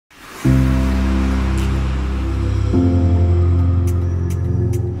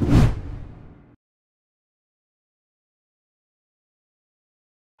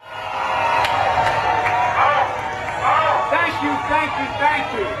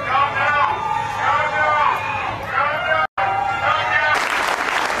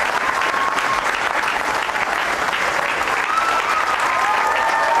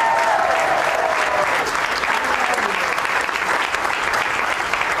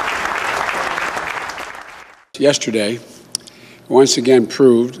yesterday once again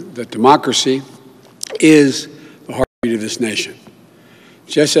proved that democracy is the heartbeat of this nation,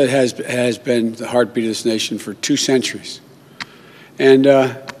 just as it has been the heartbeat of this nation for 2 centuries. And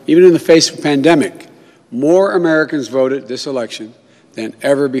even in the face of a pandemic, more Americans voted this election than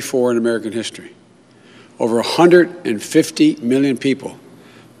ever before in American history. Over 150 million people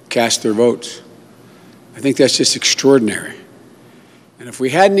cast their votes. I think that's just extraordinary. And if we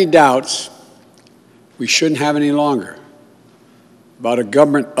had any doubts, we shouldn't have any longer about a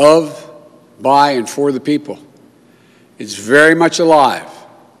government of, by, and for the people. It's very much alive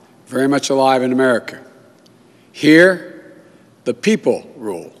in America. Here, the people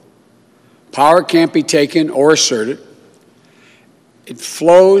rule. Power can't be taken or asserted. It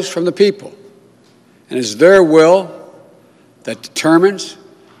flows from the people, and it's their will that determines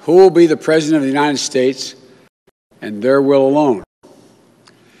who will be the President of the United States, and their will alone.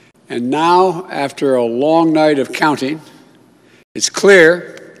 And now, after a long night of counting, it's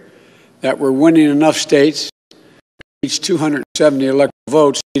clear that we're winning enough states to reach 270 electoral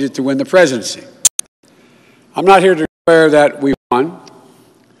votes needed to win the presidency. I'm not here to declare that we won,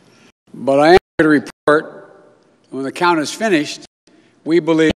 but I am here to report that when the count is finished, we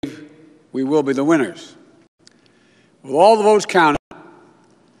believe we will be the winners. With all the votes counted,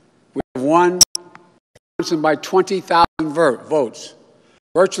 we have won Wisconsin by 20,000 votes,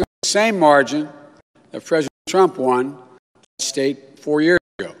 virtually the same margin that President Trump won that state 4 years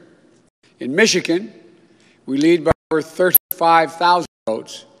ago. In Michigan, we lead by over 35,000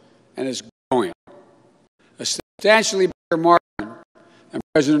 votes, and it's growing. A substantially bigger margin than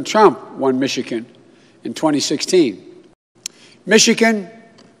President Trump won Michigan in 2016. Michigan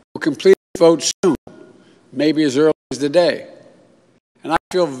will complete its vote soon, maybe as early as today. And I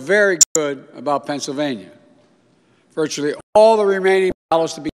feel very good about Pennsylvania. Virtually all the remaining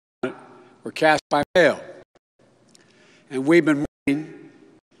ballots to be counted were cast by mail. And we've been winning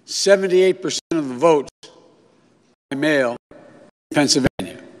 78% of the votes by mail in Pennsylvania.